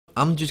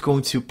I'm just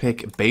going to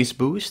pick bass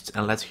boost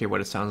and let's hear what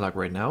it sounds like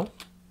right now.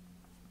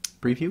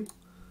 Preview.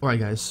 Alright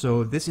guys,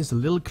 so this is a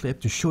little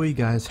clip to show you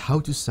guys how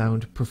to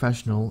sound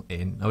professional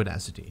in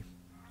Audacity.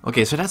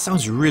 Okay, so that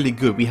sounds really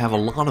good. We have a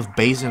lot of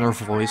bass in our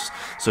voice,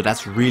 so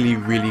that's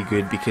really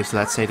good because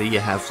let's say that you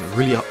have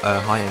really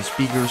high-end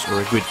speakers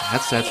or a good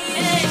headset.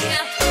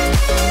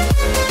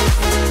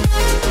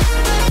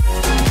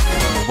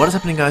 What is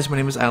happening, guys? My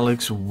name is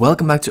Alex.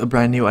 Welcome back to a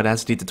brand new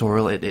Audacity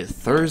tutorial. It is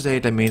Thursday,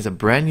 that means a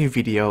brand new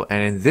video,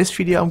 and in this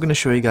video I'm going to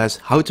show you guys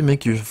how to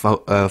make your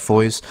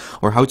voice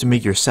or how to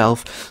make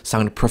yourself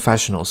sound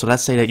professional. So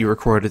let's say that you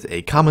recorded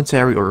a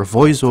commentary or a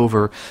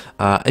voiceover.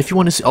 If you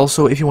want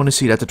to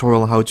see that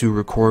tutorial on how to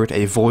record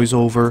a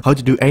voiceover, how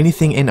to do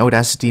anything in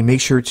Audacity,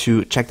 make sure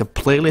to check the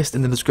playlist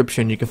in the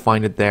description. You can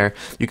find it there.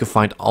 You can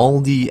find all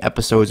the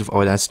episodes of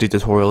Audacity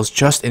tutorials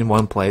just in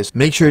one place.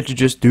 Make sure to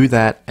just do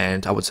that,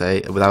 and I would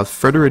say without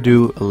further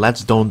ado,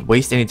 let's don't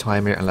waste any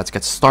time here and let's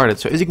get started.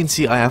 So as you can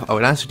see, I have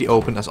Audacity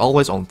open as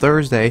always on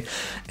Thursday,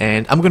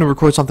 and I'm going to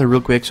record something real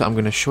quick. So I'm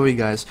going to show you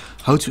guys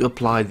how to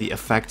apply the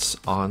effects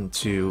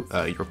onto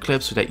your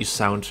clips so that you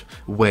sound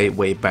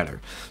way better.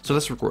 So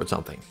let's record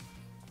something.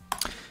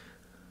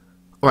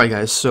 Alright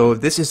guys, so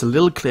this is a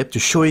little clip to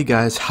show you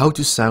guys how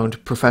to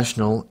sound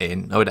professional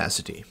in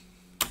Audacity.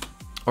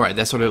 Alright,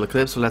 that's a little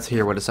clip, so let's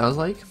hear what it sounds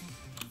like.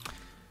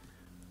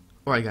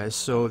 Alright guys,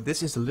 so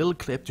this is a little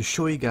clip to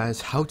show you guys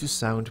how to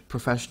sound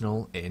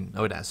professional in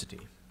Audacity.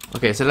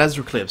 Okay, so that's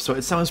your clip. So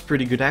it sounds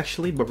pretty good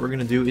actually. What we're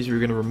gonna do is we're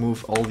gonna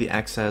remove all the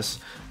excess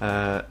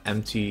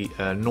empty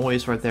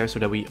noise right there so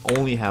that we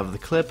only have the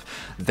clip.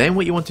 Then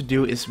what you want to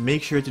do is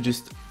make sure to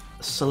just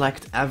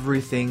select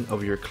everything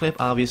of your clip,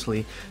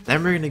 obviously.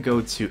 Then we're going to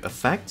go to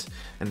Effect,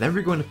 and then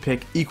we're going to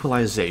pick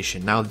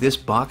Equalization. Now this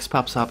box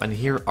pops up, and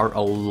here are a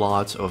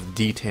lot of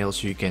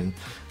details you can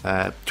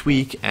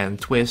tweak and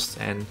twist,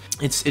 and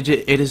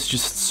it is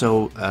just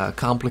so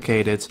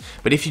complicated.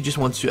 But if you just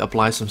want to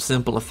apply some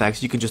simple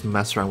effects, you can just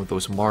mess around with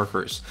those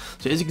markers.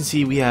 So as you can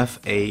see, we have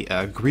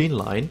a green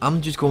line. I'm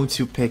just going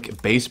to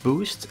pick Bass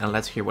Boost, and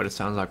let's hear what it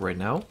sounds like right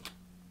now.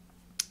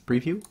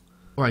 Preview.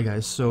 Alright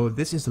guys, so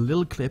this is a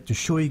little clip to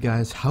show you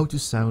guys how to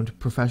sound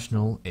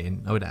professional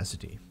in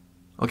Audacity.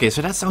 Okay,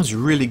 so that sounds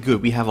really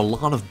good. We have a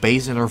lot of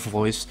bass in our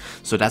voice,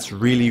 so that's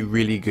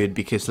really good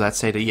because let's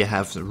say that you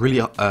have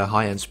really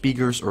high-end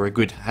speakers or a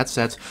good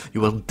headset,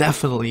 you will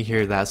definitely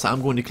hear that. So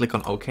I'm going to click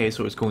on OK,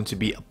 so it's going to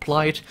be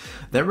applied.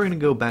 Then we're going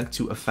to go back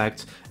to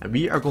Effect, and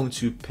we are going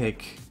to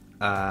pick,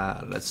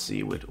 let's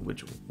see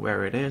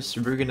where it is.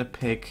 We're going to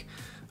pick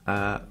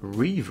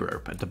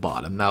reverb at the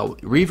bottom. Now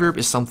reverb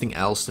is something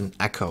else than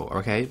echo,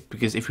 okay?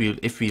 Because if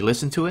we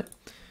listen to it.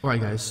 Alright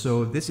guys,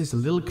 so this is a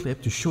little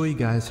clip to show you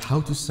guys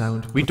how to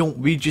sound. We don't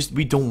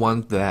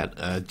want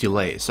that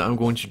delay. So I'm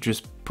going to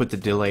just put the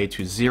delay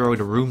to 0,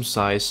 the room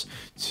size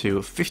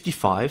to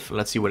 55.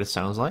 Let's see what it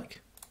sounds like.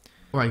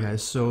 Alright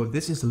guys, so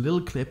this is a little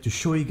clip to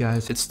show you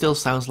guys. It still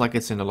sounds like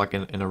it's in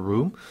a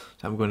room.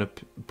 So I'm going to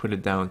put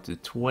it down to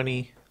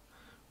 20.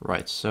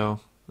 Right,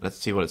 so let's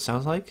see what it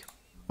sounds like.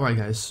 Alright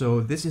guys,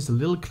 so this is a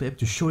little clip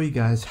to show you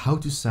guys how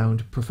to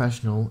sound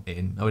professional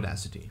in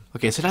Audacity.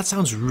 Okay, so that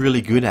sounds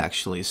really good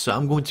actually. So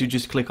I'm going to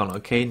just click on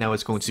OK. Now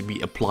it's going to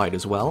be applied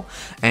as well.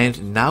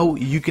 And now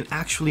you can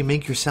actually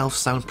make yourself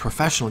sound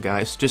professional,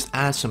 guys. Just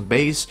add some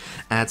bass,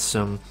 add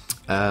some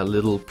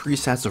little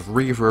presets of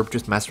reverb,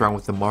 just mess around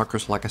with the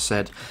markers like I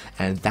said.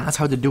 And that's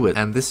how to do it.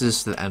 And this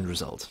is the end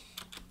result.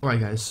 Alright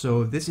guys,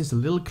 so this is a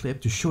little clip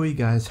to show you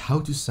guys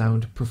how to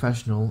sound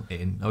professional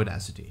in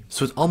Audacity.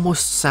 So it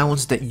almost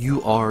sounds that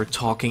you are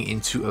talking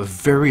into a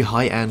very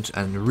high-end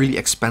and really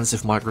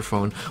expensive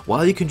microphone,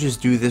 while you can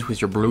just do this with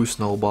your Blue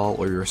Snowball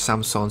or your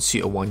Samsung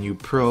CO1U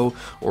Pro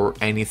or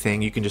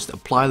anything. You can just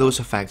apply those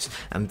effects,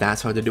 and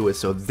that's how to do it.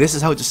 So this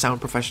is how to sound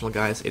professional,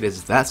 guys. It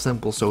is that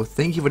simple. So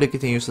thank you for the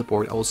continued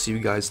support. I will see you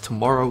guys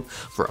tomorrow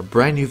for a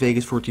brand new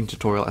Vegas 14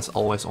 tutorial, as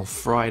always on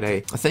Friday.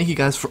 Thank you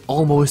guys for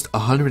almost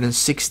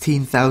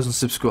 116,000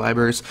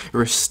 subscribers.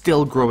 You're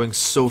still growing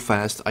so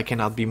fast. I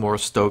cannot be more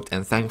stoked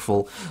and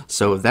thankful.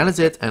 So that is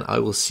it, and I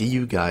will see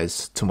you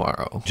guys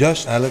tomorrow.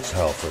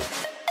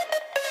 JustAlexHalford.